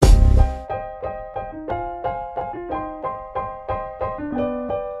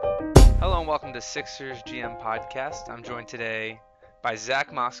welcome to Sixers GM Podcast. I'm joined today by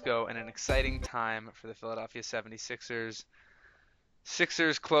Zach Moscow in an exciting time for the Philadelphia 76ers.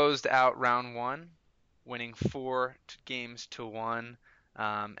 Sixers closed out round one, winning 4 games to 1,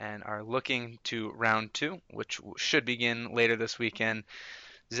 and are looking to round two, which should begin later this weekend.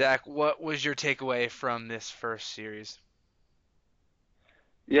 Zach, what was your takeaway from this first series?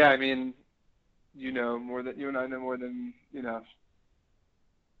 Yeah, I mean, you know more than you and I know more than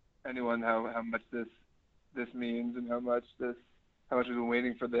anyone how much this means and how much we've been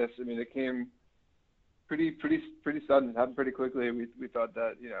waiting for this. I mean, it came pretty sudden. It happened pretty quickly. We thought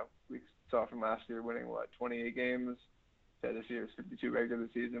that we saw from last year winning 28 games. Yeah, this year is 52 regular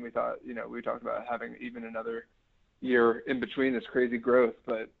season. We thought we talked about having even another year in between this crazy growth,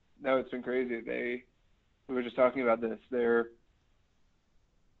 but no, it's been crazy. We were just talking about this. They're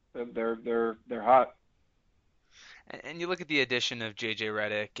hot. And you look at the addition of J.J.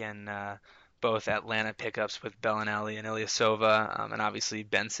 Redick and both Atlanta pickups with Bellinelli and Ilyasova, and obviously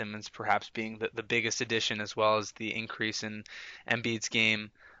Ben Simmons perhaps being the biggest addition as well as the increase in Embiid's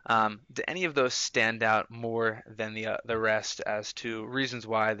game. Do any of those stand out more than the rest as to reasons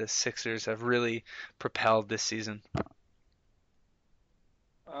why the Sixers have really propelled this season?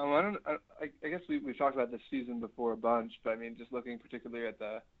 I guess we've talked about this season before a bunch, but I mean, just looking particularly at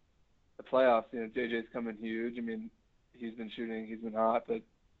the playoffs, JJ's coming huge. I mean, he's been shooting, he's been hot, but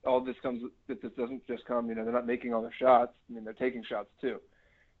all this comes that this doesn't just come. They're not making all their shots. I mean, they're taking shots too.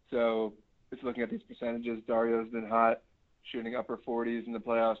 So just looking at these percentages, Dario's been hot, shooting upper 40s in the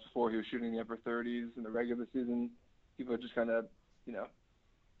playoffs before he was shooting the upper 30s in the regular season. People are just kind of,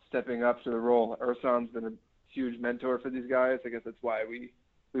 stepping up to the role. Ersan's been a huge mentor for these guys. I guess that's why we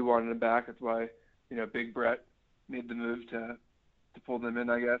wanted him back. That's why, Big Brett made the move to pull them in,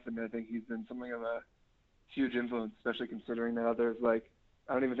 I guess. I mean, I think he's been something of a huge influence, especially considering that others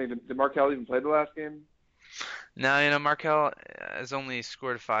I don't even think did Markelle even play the last game? No, Markelle has only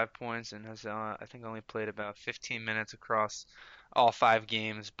scored 5 points and has, I think, only played about 15 minutes across all 5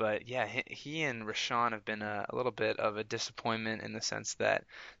 games. But yeah, he and Rashawn have been a little bit of a disappointment in the sense that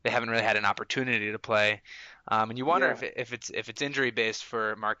they haven't really had an opportunity to play. And you wonder Yeah. if it's injury based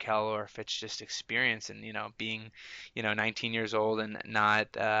for Markelle or if it's just experience and being 19 years old and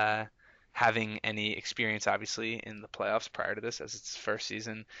not having any experience obviously in the playoffs prior to this as it's first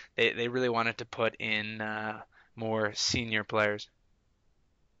season. They really wanted to put in more senior players.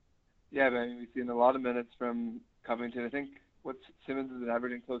 Yeah, but I mean, we've seen a lot of minutes from Covington. I think Simmons has been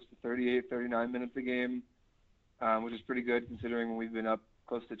averaging close to 38, 39 minutes a game, which is pretty good considering when we've been up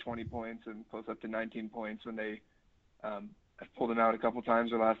close to 20 points and close up to 19 points when they have pulled him out a couple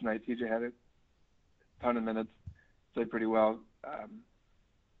times. Or last night, TJ had a ton of minutes, played pretty well.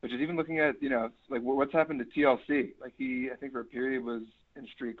 But just even looking at, what's happened to TLC. I think for a period was in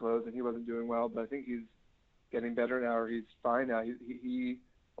street clothes and he wasn't doing well, but I think he's getting better now, or he's fine now. He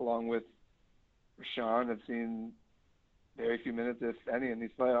along with Rashawn, have seen very few minutes, if any, in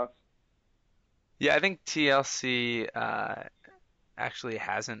these playoffs. Yeah, I think TLC actually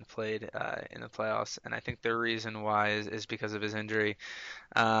hasn't played in the playoffs, and I think the reason why is because of his injury.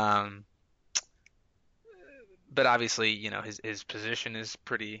 Um, but obviously, his position is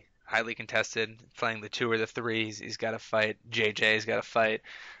pretty highly contested. Playing the 2 or the 3, he's got to fight. JJ's got to fight.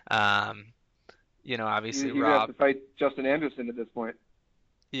 Um, obviously You have Rob. to fight Justin Anderson at this point.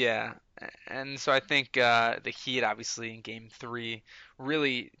 Yeah, and so I think the Heat, obviously in Game 3,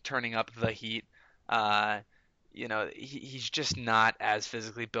 really turning up the heat. Uh, he's just not as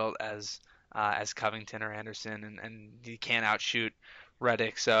physically built as Covington or Anderson, and he can't outshoot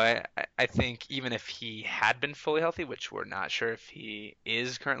Redick. So I think even if he had been fully healthy, which we're not sure if he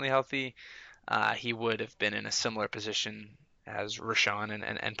is currently healthy, he would have been in a similar position as Rashawn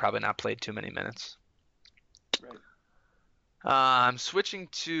and probably not played too many minutes. Right. I'm switching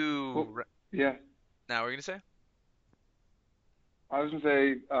Well, to yeah. now. We're gonna say. I was going to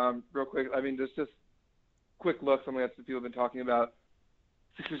say, real quick, I mean, just quick look, something that people have been talking about.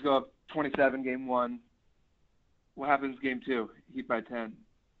 Sixers go up 27 game one. What happens game two? Heat by 10.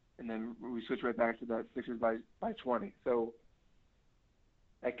 And then we switch right back to that Sixers by 20. So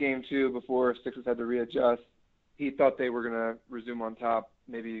at game two, before Sixers had to readjust, he thought they were going to resume on top.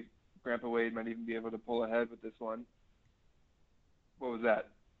 Maybe Grandpa Wade might even be able to pull ahead with this one. What was that?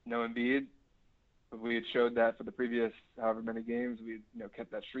 No Embiid? But we had showed that for the previous however many games, we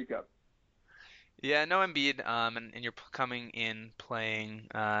kept that streak up. Yeah, no Embiid, and you're coming in playing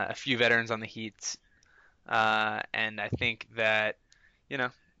a few veterans on the Heat, and I think that you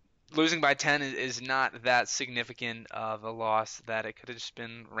know losing by 10 is not that significant of a loss that it could have just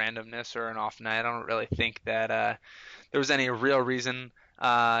been randomness or an off night. I don't really think that there was any real reason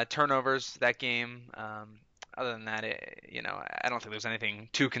Turnovers that game. Other than that, I don't think there's anything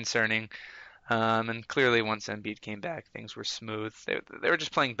too concerning. And clearly, once Embiid came back, things were smooth. They were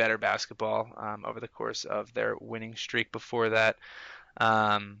just playing better basketball over the course of their winning streak before that.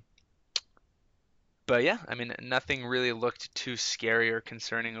 Um, but yeah, I mean, nothing really looked too scary or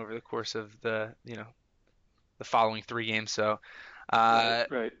concerning over the course of the following three games. So, Right, uh,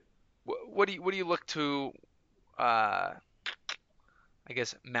 right. what do you look to? Uh, I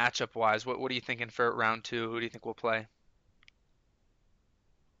guess matchup wise, what are you thinking for round two? Who do you think will play?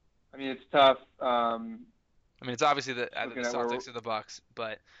 I mean, it's tough. I mean, it's obviously Just either the looking at where Celtics or the Bucks,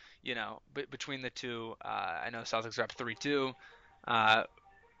 but between the two, I know Celtics are up 3-2. Uh,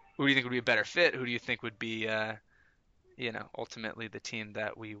 who do you think would be a better fit? Who do you think would be, ultimately the team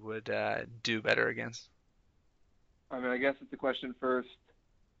that we would do better against? I mean, I guess it's a question first.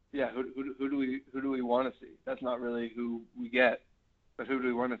 Yeah, who do we want to see? That's not really who we get, but who do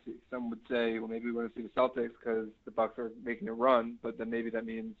we want to see? Some would say, well, maybe we want to see the Celtics because the Bucks are making a run, but then maybe that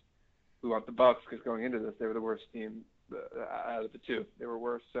means we want the Bucks because going into this, they were the worst team out of the two. They were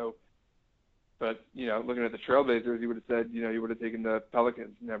worse. So, but looking at the Trailblazers, you would have said, you would have taken the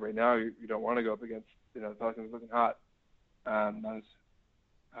Pelicans. Now, right now, you don't want to go up against, the Pelicans looking hot. Not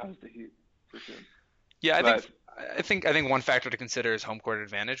as the Heat for sure. Yeah, I think But I think one factor to consider is home court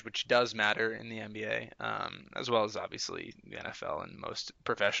advantage, which does matter in the NBA, as well as obviously the NFL and most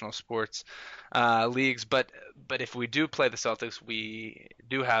professional sports leagues. But if we do play the Celtics, we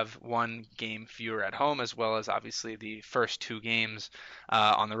do have one game fewer at home, as well as obviously the first two games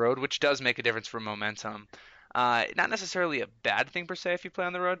on the road, which does make a difference for momentum. Not necessarily a bad thing per se if you play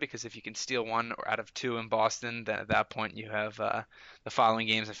on the road, because if you can steal one or out of two in Boston, then at that point you have the following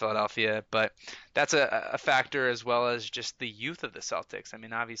games in Philadelphia. But that's a factor as well as just the youth of the Celtics. I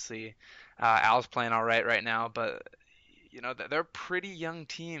mean, obviously, Al's playing all right now, but they're a pretty young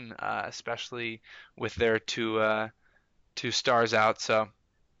team, especially with their two stars out. So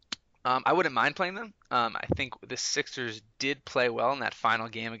I wouldn't mind playing them. I think the Sixers did play well in that final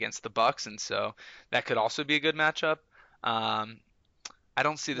game against the Bucks, and so that could also be a good matchup. Um, I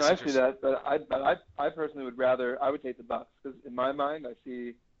don't see the no, I see Sixers. that. But I personally I would take the Bucks because in my mind, I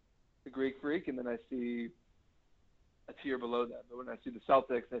see the Greek Freak, and then I see a tier below that. But when I see the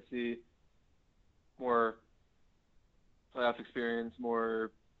Celtics, I see more playoff experience,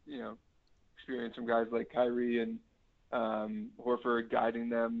 more you know experience from guys like Kyrie and Horford guiding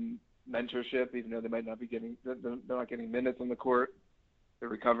them, mentorship, even though they might not be getting they're not getting minutes on the court, they're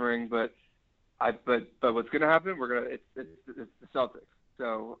recovering. But what's going to happen? It's the Celtics.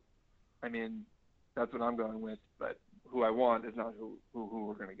 So I mean, that's what I'm going with. But who I want is not who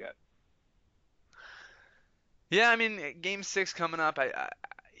we're going to get. Yeah, I mean, Game Six coming up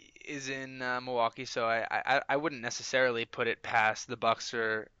is in Milwaukee, so I wouldn't necessarily put it past the Bucks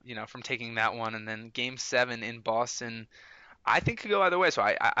or from taking that one, and then Game Seven in Boston. I think could go either way, so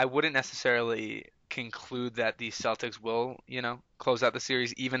I wouldn't necessarily conclude that the Celtics will, close out the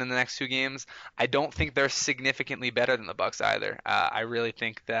series even in the next two games. I don't think they're significantly better than the Bucks either. I really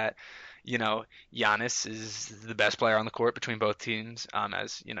think that, Giannis is the best player on the court between both teams,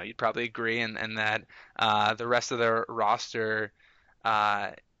 as you'd probably agree, and that the rest of their roster,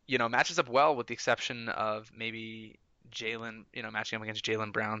 uh, matches up well with the exception of maybe Jalen, matching up against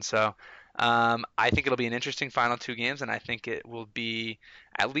Jalen Brown. So. I think it'll be an interesting final two games, and I think it will be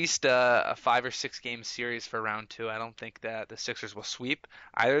at least a 5 or 6 game series for round two. I don't think that the Sixers will sweep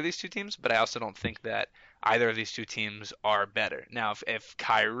either of these two teams, but I also don't think that either of these two teams are better. Now, if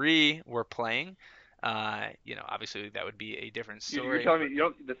Kyrie were playing, obviously that would be a different You're story. telling me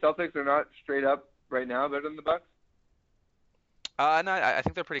the Celtics are not straight up right now better than the Bucks? No, I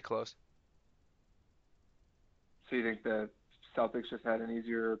think they're pretty close. So you think the Celtics just had an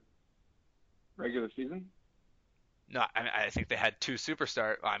easier regular season? No, I think they had two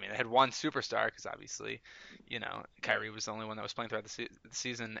superstar. Well, I mean, they had one superstar because obviously, Right. Kyrie was the only one that was playing throughout the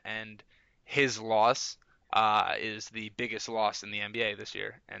season, and his loss is the biggest loss in the NBA this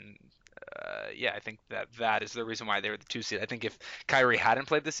year. And yeah, I think that is the reason why they were the two seed. I think if Kyrie hadn't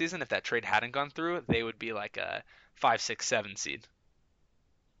played this season, if that trade hadn't gone through, they would be like a 5, 6, 7 seed.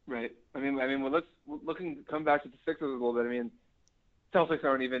 Right. Well, let's come back to the Sixers a little bit. I mean, Celtics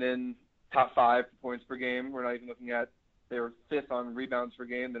aren't even in top five points per game. We're not even looking at they were fifth on rebounds per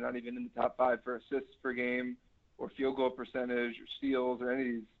game. They're not even in the top five for assists per game or field goal percentage or steals or any of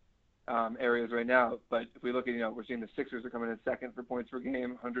these areas right now. But if we look at, we're seeing the Sixers are coming in second for points per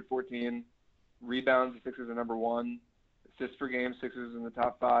game, 114. Rebounds, the Sixers are number one. Assists per game, Sixers in the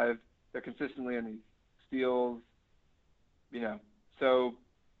top five. They're consistently in these steals, you know. So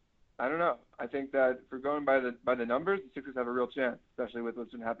I don't know. I think that if we're going by the numbers, the Sixers have a real chance, especially with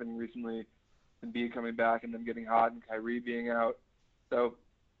what's been happening recently, Embiid coming back and them getting hot and Kyrie being out. So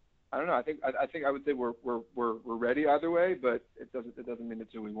I don't know. I think I would say we're ready either way, but it doesn't mean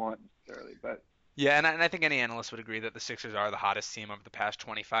it's who we want necessarily. But Yeah, and I think any analyst would agree that the Sixers are the hottest team over the past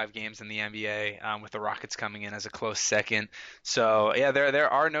 25 games in the NBA, with the Rockets coming in as a close second. So yeah, there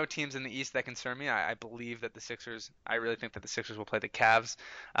are no teams in the East that concern me. I believe that the Sixers. I really think that the Sixers will play the Cavs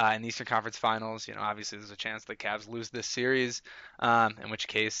in the Eastern Conference Finals. Obviously there's a chance the Cavs lose this series, in which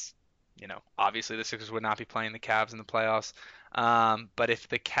case, obviously the Sixers would not be playing the Cavs in the playoffs. But if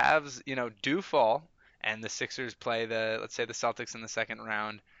the Cavs, do fall and the Sixers play let's say the Celtics in the second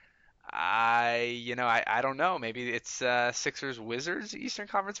round. I don't know. Maybe it's Sixers Wizards Eastern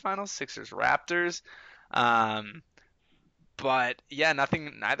Conference Finals, Sixers Raptors. Um, but yeah,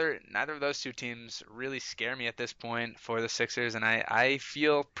 neither of those two teams really scare me at this point for the Sixers, and I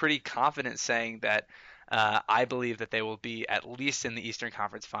feel pretty confident saying that I believe that they will be at least in the Eastern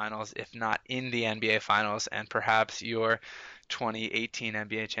Conference Finals, if not in the NBA Finals, and perhaps your 2018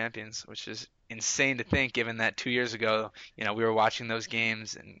 NBA champions, which is insane to think, given that 2 years ago, we were watching those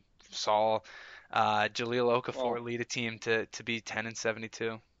games and saw Jahlil Okafor well, lead a team to be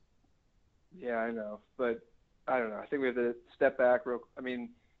 10-72. yeah, I know, but I don't know. I think we have to step back real. I mean,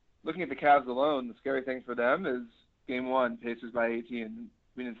 looking at the Cavs alone, the scary thing for them is Game One, Pacers by 18.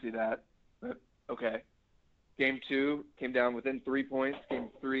 We didn't see that, but okay. Game two came down within 3 points. Game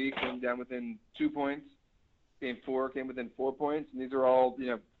three came down within 2 points. Game four came within 4 points, and these are all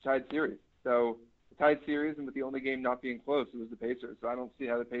tied series. So the tied series, and with the only game not being close, it was the Pacers. So I don't see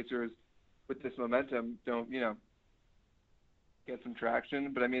how the Pacers, with this momentum, don't get some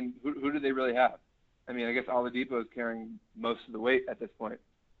traction. But I mean, who do they really have? I mean, I guess Oladipo is carrying most of the weight at this point.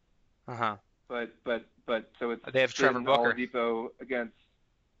 Uh-huh. But so it's They have Trevor been Booker. Oladipo against.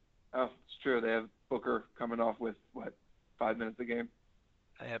 Oh, it's true. They have Booker coming off with what, 5 minutes a game,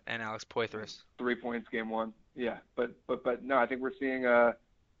 And Alex Poitras. 3 points game one. Yeah, but no, I think we're seeing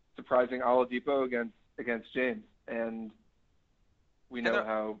surprising Oladipo against James, and we And know they're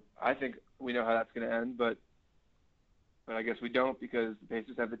how I think we know how that's going to end, but I guess we don't because the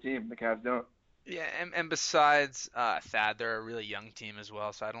Pacers have the team, the Cavs don't. Yeah, and besides Thad, they're a really young team as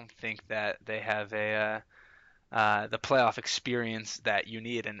well, so I don't think that they have the playoff experience that you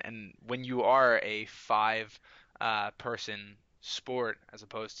need. And when you are a five person sport as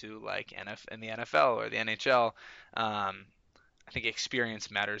opposed to like in the NFL or the NHL, I think experience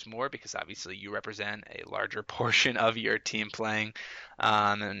matters more because obviously you represent a larger portion of your team playing.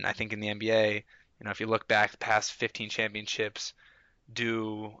 And I think in the NBA, if you look back the past 15 championships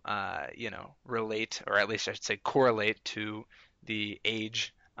do relate, or at least I should say correlate to the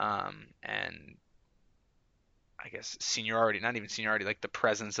age, and I guess seniority, not even seniority, like the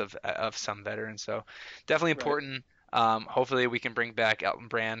presence of some veterans. So definitely Right. important. Hopefully we can bring back Elton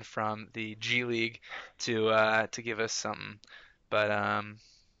Brand from the G League to give us something. But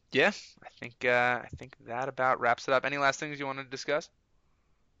yeah, I think that about wraps it up. Any last things you want to discuss?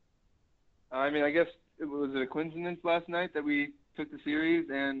 I mean, I guess it a coincidence last night that we took the series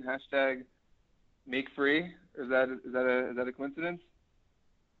and hashtag make free? Is that a coincidence?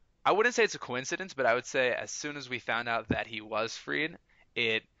 I wouldn't say it's a coincidence, but I would say as soon as we found out that he was freed,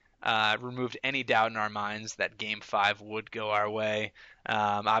 it removed any doubt in our minds that Game 5 would go our way.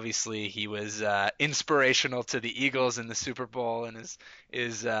 Obviously, he was inspirational to the Eagles in the Super Bowl and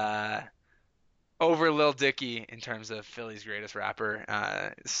is over Lil Dicky in terms of Philly's greatest rapper.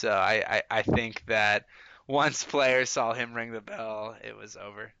 So I think that once players saw him ring the bell, it was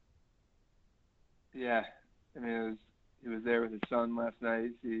over. Yeah. I mean, he was there with his son last night.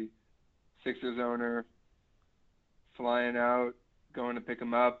 The Sixers owner flying out, going to pick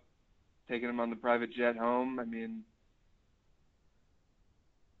him up, taking him on the private jet home. I mean,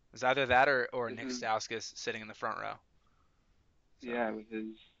 It was either that or this Nick is Stauskas sitting in the front row. So yeah, with his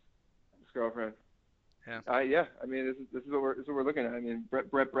girlfriend. yeah. Yeah. I mean, this is what we're looking at. I mean,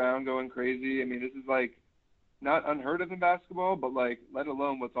 Brett Brown going crazy. I mean, this is like not unheard of in basketball, but like let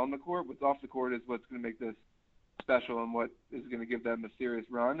alone what's on the court. What's off the court is what's going to make this special and what is going to give them a serious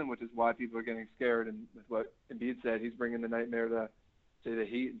run, and which is why people are getting scared. And with what Embiid said, he's bringing the nightmare to the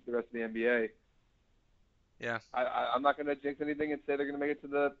Heat and to the rest of the NBA. Yeah. I'm not going to jinx anything and say they're going to make it to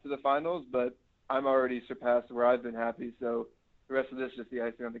the finals, but I'm already surpassed where I've been happy. So the rest of this is just the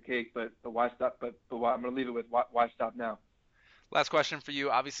icing on the cake. But why stop? But why, I'm going to leave it with why stop now? Last question for you.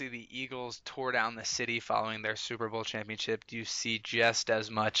 Obviously, the Eagles tore down the city following their Super Bowl championship. Do you see just as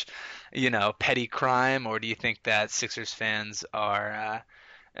much, petty crime, or do you think that Sixers fans are,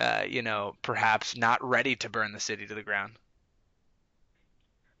 perhaps not ready to burn the city to the ground?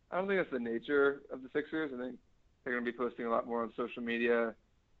 I don't think that's the nature of the Sixers. I think they're going to be posting a lot more on social media.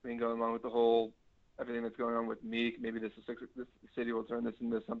 I mean, going along with the whole everything that's going on with Meek, maybe this city will turn this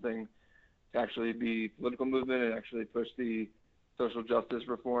into something to actually be political movement and actually push the social justice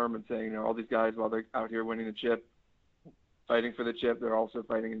reform and saying, all these guys while they're out here winning the chip, fighting for the chip, they're also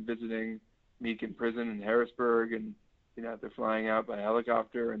fighting and visiting Meek in prison in Harrisburg, and they're flying out by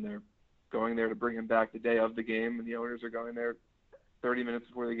helicopter and they're going there to bring him back the day of the game, and the owners are going there 30 minutes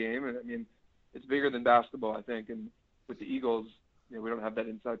before the game. And I mean, it's bigger than basketball, I think. And with the Eagles, we don't have that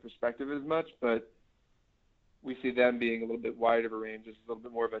inside perspective as much, but we see them being a little bit wider of a range. This is a little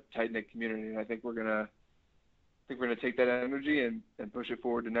bit more of a tight knit community, and I think we're gonna take that energy and push it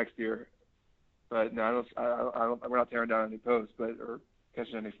forward to next year. But no, I don't. We're not tearing down any posts, or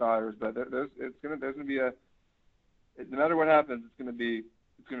catching any fires. But there's gonna be no matter what happens, it's gonna be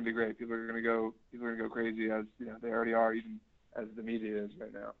great. People are gonna go crazy, as they already are, even as the media is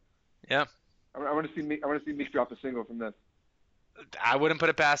right now. Yeah. I want to see Meek drop a single from this. I wouldn't put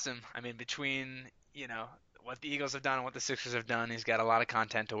it past him. I mean, between, what the Eagles have done and what the Sixers have done, he's got a lot of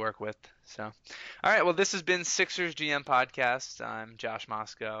content to work with. So, all right. Well, this has been Sixers GM Podcast. I'm Josh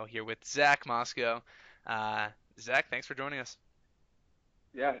Moscow here with Zach Moscow. Zach, thanks for joining us.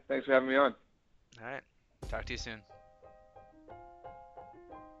 Yeah, thanks for having me on. All right. Talk to you soon.